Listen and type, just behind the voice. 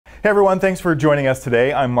Hey everyone, thanks for joining us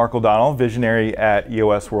today. I'm Mark O'Donnell, visionary at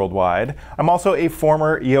EOS Worldwide. I'm also a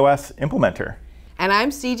former EOS implementer. And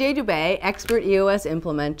I'm CJ DuBe, expert EOS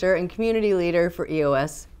implementer and community leader for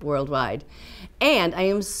EOS Worldwide. And I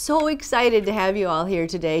am so excited to have you all here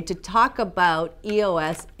today to talk about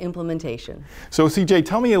EOS implementation. So CJ,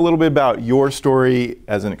 tell me a little bit about your story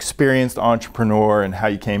as an experienced entrepreneur and how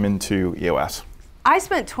you came into EOS. I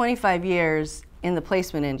spent 25 years in the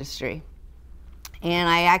placement industry. And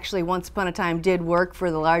I actually once upon a time did work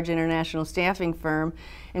for the large international staffing firm.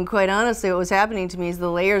 And quite honestly, what was happening to me is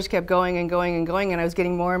the layers kept going and going and going, and I was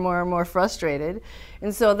getting more and more and more frustrated.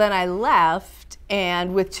 And so then I left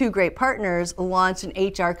and with two great partners launched an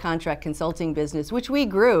HR contract consulting business, which we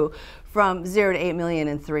grew from 0 to 8 million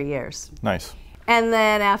in 3 years. Nice. And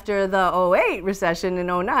then after the 08 recession in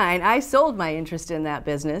 09, I sold my interest in that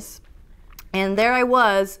business. And there I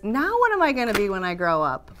was, now what am I going to be when I grow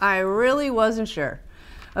up? I really wasn't sure.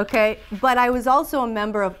 Okay, but I was also a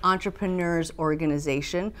member of Entrepreneurs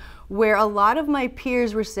Organization, where a lot of my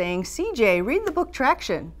peers were saying, CJ, read the book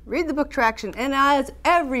Traction, read the book Traction. And as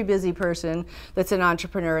every busy person that's an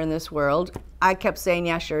entrepreneur in this world, I kept saying,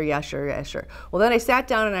 yeah, sure, yeah, sure, yeah, sure. Well, then I sat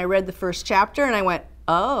down and I read the first chapter and I went,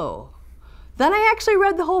 oh. Then I actually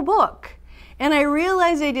read the whole book. And I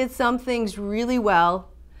realized I did some things really well,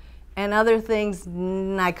 and other things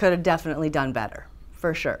I could have definitely done better,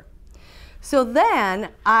 for sure. So then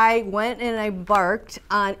I went and I embarked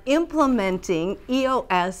on implementing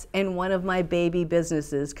EOS in one of my baby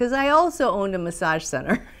businesses, because I also owned a massage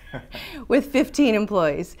center with 15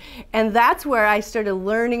 employees. And that's where I started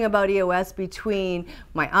learning about EOS between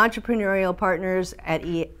my entrepreneurial partners at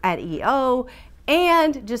EO,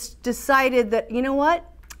 and just decided that, you know what,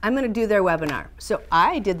 I'm going to do their webinar. So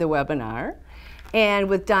I did the webinar, and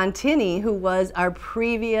with Don Tinney, who was our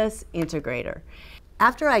previous integrator.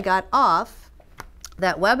 After I got off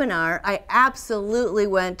that webinar, I absolutely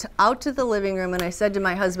went out to the living room and I said to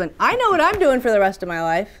my husband, I know what I'm doing for the rest of my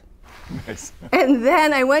life. Nice. And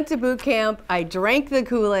then I went to boot camp, I drank the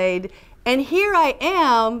Kool-Aid, and here I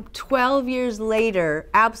am 12 years later,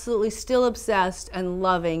 absolutely still obsessed and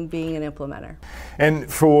loving being an implementer. And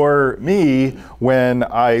for me, when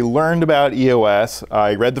I learned about EOS,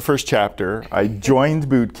 I read the first chapter, I joined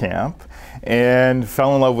boot camp, and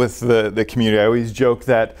fell in love with the community. I always joke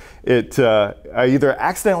that I either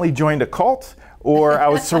accidentally joined a cult or I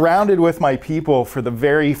was surrounded with my people for the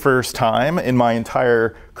very first time in my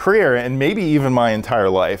entire career, and maybe even my entire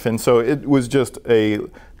life. And so it was just a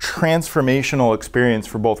transformational experience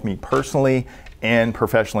for both me personally and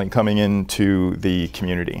professionally coming into the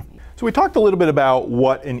community. So we talked a little bit about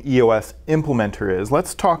what an EOS implementer is.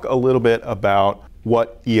 Let's talk a little bit about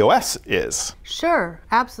what EOS is. Sure,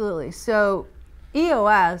 absolutely. So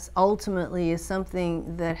EOS ultimately is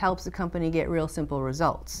something that helps a company get real simple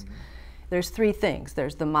results. There's three things.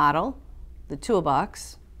 There's the model, the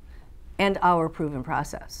toolbox, and our proven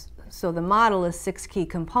process. So the model is 6 key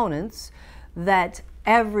components that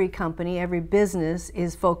every company, every business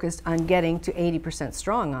is focused on getting to 80%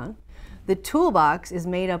 strong on. The toolbox is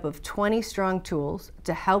made up of 20 strong tools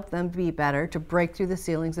to help them be better, to break through the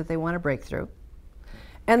ceilings that they want to break through.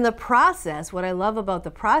 And the process, what I love about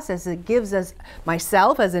the process, it gives us,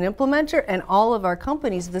 myself as an implementer and all of our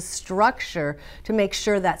companies, the structure to make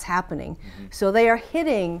sure that's happening. So they are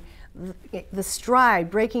hitting the stride,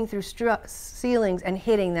 breaking through ceilings and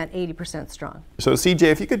hitting that 80% strong. So CJ,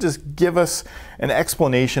 if you could just give us an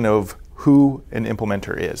explanation of who an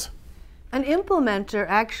implementer is. An implementer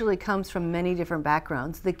actually comes from many different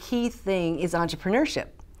backgrounds. The key thing is entrepreneurship.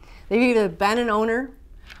 They've either been an owner,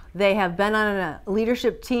 they have been on a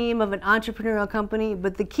leadership team of an entrepreneurial company,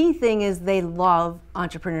 but the key thing is they love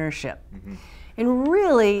entrepreneurship. And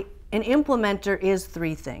really, an implementer is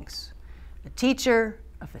 3 things: a teacher,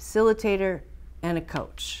 a facilitator, and a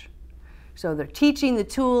coach. So they're teaching the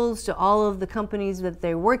tools to all of the companies that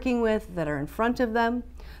they're working with that are in front of them.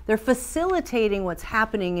 They're facilitating what's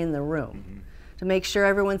happening in the room to make sure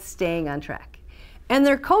everyone's staying on track. And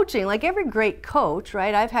they're coaching, like every great coach,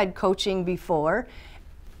 right? I've had coaching before.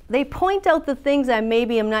 They point out the things I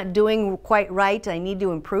maybe am not doing quite right, I need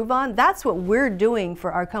to improve on. That's what we're doing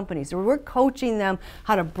for our companies. We're coaching them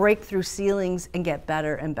how to break through ceilings and get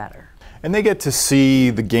better and better. And they get to see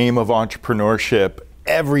the game of entrepreneurship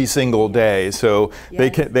every single day. So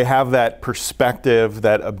yes, they have that perspective,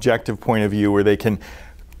 that objective point of view where they can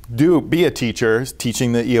be a teacher,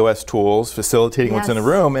 teaching the EOS tools, facilitating what's in the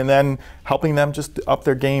room, and then helping them just up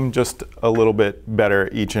their game just a little bit better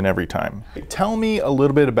each and every time. Tell me a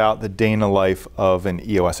little bit about the day in the life of an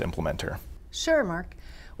EOS implementer. Sure, Mark.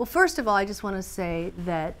 Well, first of all, I just want to say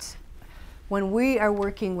that when we are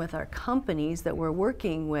working with our companies that we're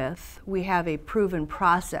working with, we have a proven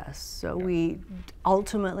process. So we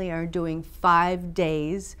ultimately are doing 5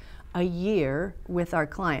 days a year with our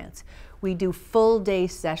clients. We do full day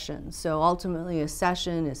sessions. So ultimately a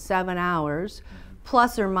session is 7 hours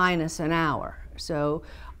plus or minus an hour. So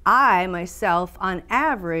I myself, on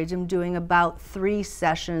average, am doing about 3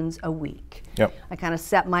 sessions a week. Yep. I kind of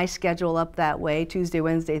set my schedule up that way, Tuesday,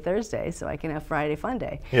 Wednesday, Thursday, so I can have Friday fun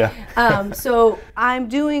day. Yeah. So I'm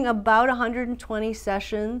doing about 120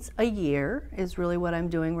 sessions a year is really what I'm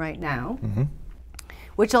doing right now,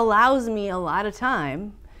 which allows me a lot of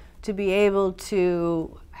time to be able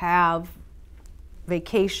to have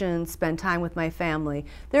vacation, spend time with my family.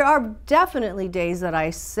 There are definitely days that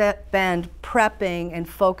I spend prepping and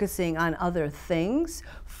focusing on other things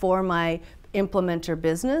for my implementer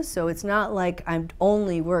business. So it's not like I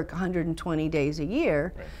only work 120 days a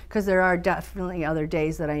year, because there are definitely other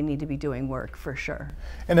days that I need to be doing work for sure.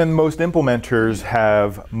 And then most implementers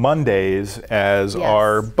have Mondays as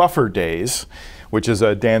our buffer days, which is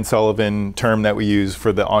a Dan Sullivan term that we use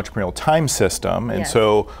for the entrepreneurial time system. And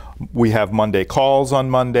so we have Monday calls on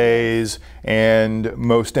Mondays, and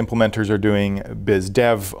most implementers are doing biz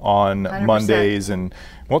dev on 100%. Mondays, and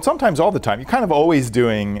well, sometimes all the time. You're kind of always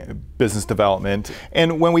doing business development.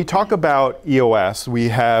 And when we talk about EOS, we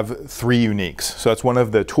have 3 uniques. So that's one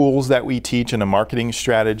of the tools that we teach in a marketing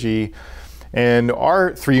strategy. And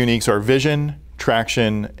our 3 uniques are vision,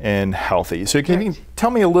 traction, and healthy. So can you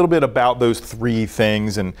tell me a little bit about those 3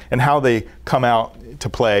 things and how they come out to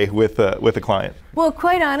play with a client? Well,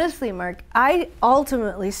 quite honestly, Mark, I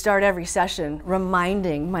ultimately start every session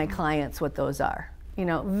reminding my clients what those are. You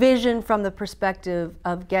know, vision from the perspective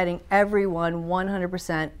of getting everyone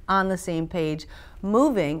 100% on the same page,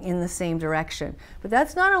 moving in the same direction. But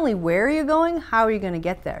that's not only where you're going, how are you going to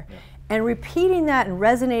get there? And repeating that and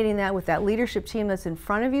resonating that with that leadership team that's in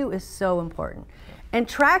front of you is so important. And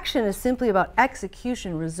traction is simply about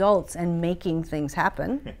execution, results, and making things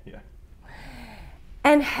happen.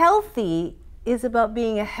 And healthy is about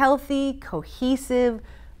being a healthy, cohesive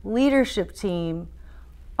leadership team,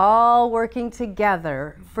 all working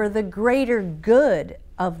together for the greater good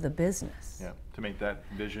of the business. Yeah, to make that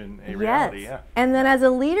vision a reality. Yes. And then as a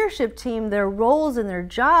leadership team, their roles and their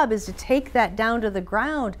job is to take that down to the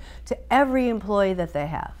ground to every employee that they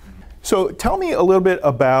have. So tell me a little bit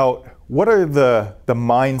about what are the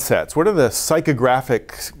mindsets, what are the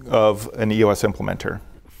psychographics of an EOS implementer?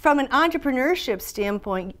 From an entrepreneurship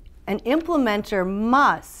standpoint, an implementer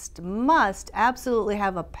must absolutely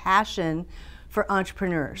have a passion for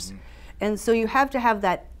entrepreneurs. And so you have to have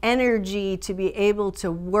that energy to be able to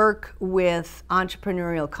work with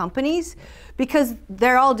entrepreneurial companies, because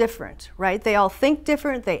they're all different, right? They all think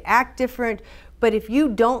different, they act different, but if you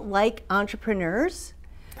don't like entrepreneurs,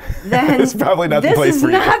 then it's probably not the place for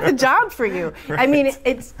you. This is not the job for you. I mean,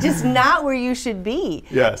 it's just not where you should be.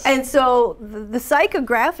 Yes. And so the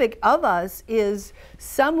psychographic of us is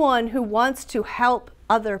someone who wants to help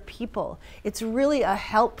other people. It's really a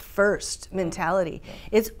help first mentality.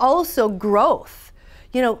 It's also growth.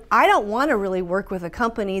 You know, I don't want to really work with a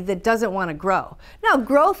company that doesn't want to grow. Now,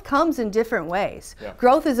 growth comes in different ways.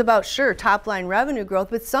 Growth is about, sure, top line revenue growth,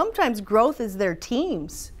 but sometimes growth is their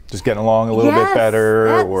teams. Just getting along a little bit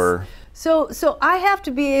better, or... So I have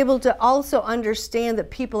to be able to also understand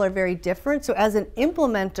that people are very different. So as an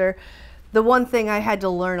implementer, the one thing I had to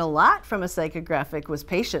learn a lot from a psychographic was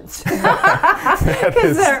patience.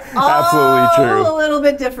 Because they're all a little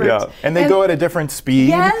bit different. Yeah, and they go at a different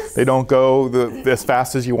speed. They don't go as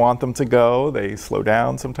fast as you want them to go. They slow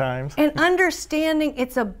down sometimes. And understanding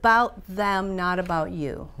it's about them, not about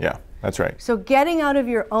you. Yeah, that's right. So getting out of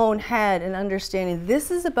your own head and understanding this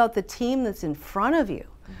is about the team that's in front of you.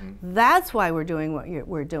 That's why we're doing what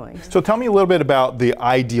we're doing. So tell me a little bit about the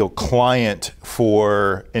ideal client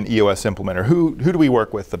for an EOS implementer. Who do we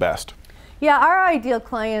work with the best? Yeah, our ideal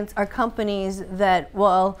clients are companies that,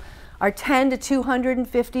 well, are 10 to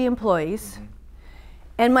 250 employees.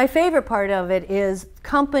 And my favorite part of it is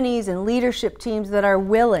companies and leadership teams that are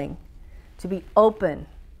willing to be open,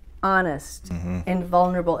 honest, and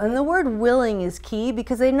vulnerable. And the word willing is key,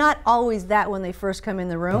 because they're not always that when they first come in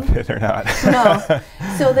the room. They're not. No.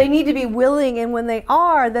 So they need to be willing, and when they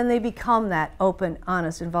are, then they become that open,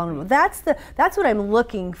 honest, and vulnerable. That's what I'm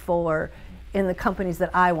looking for in the companies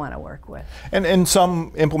that I want to work with. And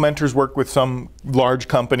some implementers work with some large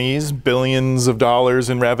companies, billions of dollars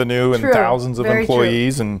in revenue and thousands of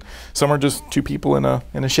employees, and some are just two people in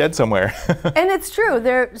a shed somewhere. And it's true.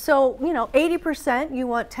 So, 80% you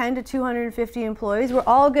want 10 to 250 employees. We're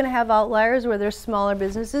all going to have outliers where there's smaller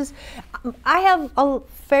businesses. I have a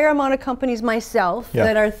fair amount of companies myself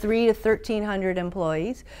that are 300 to 1,300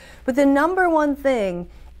 employees. But the number one thing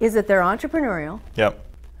is that they're entrepreneurial. Yep.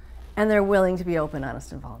 And they're willing to be open,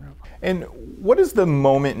 honest, and vulnerable. And what is the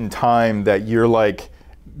moment in time that you're like,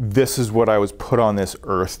 this is what I was put on this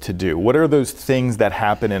earth to do? What are those things that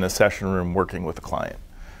happen in a session room working with a client?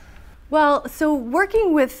 Well, so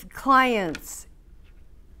working with clients,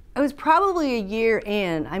 I was probably a year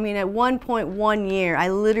in. I mean, at one point, 1 year, I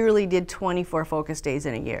literally did 24 focus days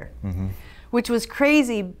in a year, which was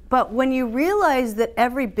crazy. But when you realize that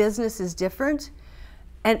every business is different,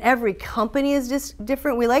 and every company is just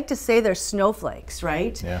different. We like to say they're snowflakes,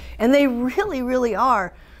 right? Yeah. And they really, really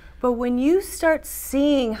are. But when you start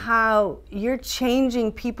seeing how you're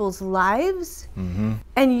changing people's lives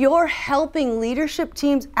and you're helping leadership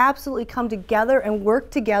teams absolutely come together and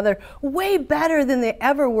work together way better than they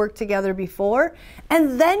ever worked together before,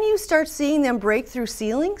 and then you start seeing them break through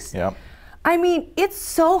ceilings, I mean, it's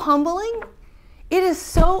so humbling. It is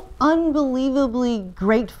so unbelievably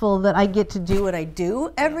grateful that I get to do what I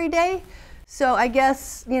do every day. So I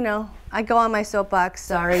guess, I go on my soapbox,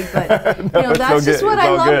 sorry, but that's just what I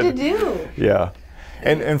love to do. Yeah.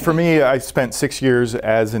 And for me, I spent 6 years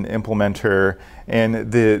as an implementer,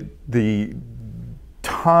 and the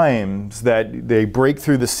times that they break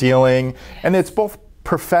through the ceiling, and it's both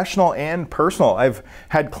professional and personal. I've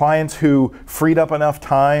had clients who freed up enough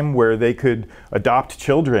time where they could adopt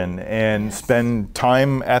children and spend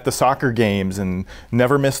time at the soccer games and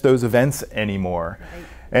never miss those events anymore. Right.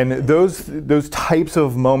 And those types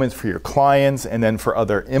of moments for your clients and then for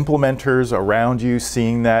other implementers around you,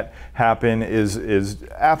 seeing that happen is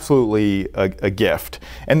absolutely a gift.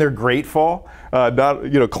 And they're grateful.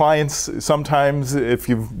 Clients sometimes, if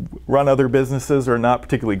you've run other businesses, are not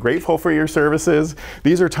particularly grateful for your services.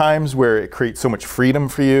 These are times where it creates so much freedom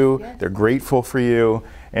for you. They're grateful for you,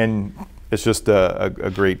 and it's just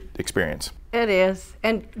a great experience. It is.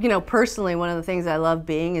 And personally, one of the things I love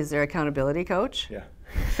being is their accountability coach. Yeah.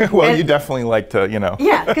 Well, you definitely like to,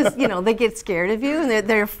 Yeah, because, they get scared of you, and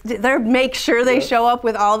they make sure they show up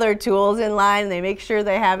with all their tools in line, and they make sure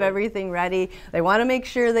they have everything ready. They want to make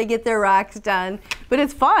sure they get their rocks done. But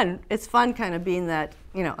it's fun. It's fun kind of being that,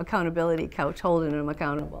 accountability coach, holding them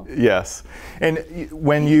accountable. Yes. And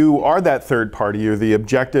when you are that third party, you're the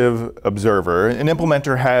objective observer. An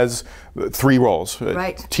implementer has 3 roles.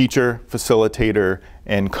 Right. Teacher, facilitator,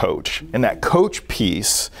 and coach. And that coach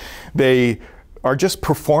piece, they are just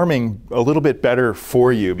performing a little bit better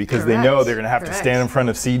for you because they know they're going to have to stand in front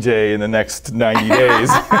of CJ in the next 90 days.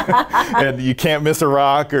 And you can't miss a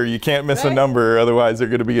rock or you can't miss a number, otherwise they're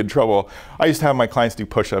going to be in trouble. I used to have my clients do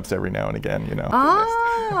push-ups every now and again,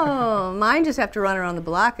 Oh, mine just have to run around the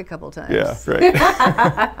block a couple times. Yeah,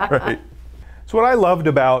 right. Right. So what I loved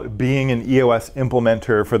about being an EOS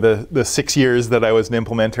implementer for the 6 years that I was an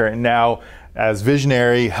implementer, and now as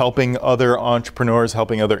visionary, helping other entrepreneurs,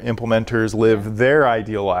 helping other implementers live their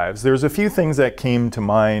ideal lives, there's a few things that came to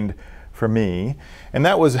mind for me, and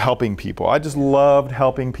that was helping people. I just loved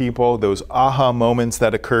helping people, those aha moments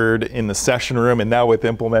that occurred in the session room and now with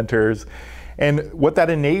implementers. And what that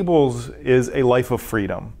enables is a life of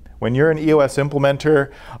freedom. When you're an EOS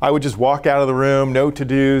implementer, I would just walk out of the room, no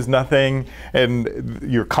to-dos, nothing, and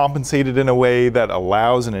you're compensated in a way that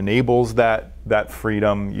allows and enables that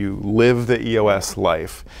freedom. You live the EOS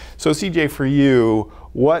life. So CJ, for you,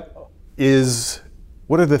 what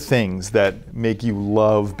are the things that make you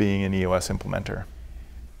love being an EOS implementer?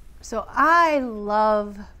 So I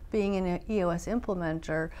love being an EOS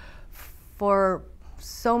implementer for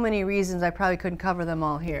so many reasons. I probably couldn't cover them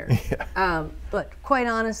all here. Yeah. But quite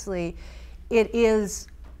honestly, it is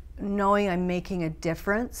knowing I'm making a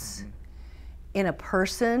difference in a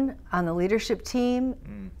person on the leadership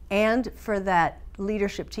team and for that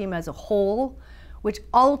leadership team as a whole, which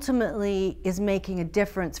ultimately is making a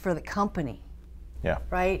difference for the company. Yeah.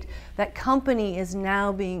 Right? That company is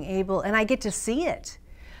now being able, and I get to see it.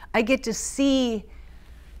 I get to see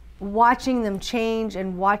watching them change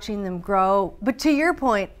and watching them grow. But to your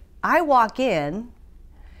point, I walk in,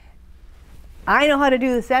 I know how to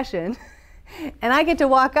do the session, and I get to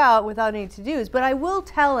walk out without any to-dos. But I will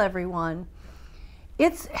tell everyone,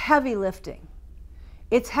 it's heavy lifting.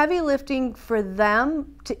 It's heavy lifting for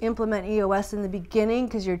them to implement EOS in the beginning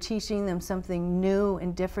because you're teaching them something new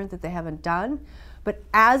and different that they haven't done. But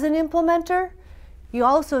as an implementer, you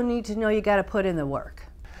also need to know you got to put in the work.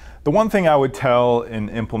 The one thing I would tell an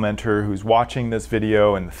implementer who's watching this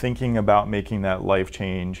video and thinking about making that life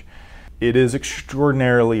change, it is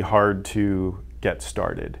extraordinarily hard to get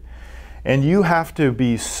started. And you have to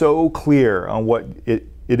be so clear on what it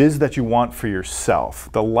is that you want for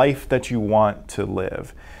yourself, the life that you want to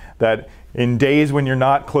live. That in days when you're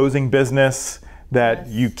not closing business, that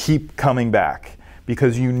you keep coming back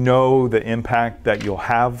because you know the impact that you'll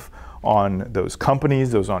have on those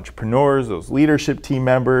companies, those entrepreneurs, those leadership team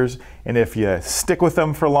members. And if you stick with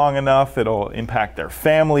them for long enough, it'll impact their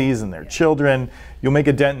families and their children. You'll make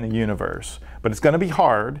a dent in the universe. But it's going to be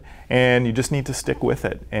hard, and you just need to stick with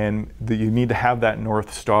it. And you need to have that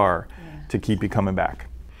North Star to keep you coming back.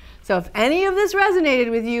 So if any of this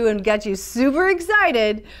resonated with you and got you super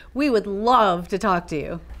excited, we would love to talk to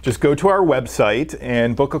you. Just go to our website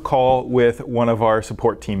and book a call with one of our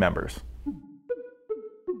support team members.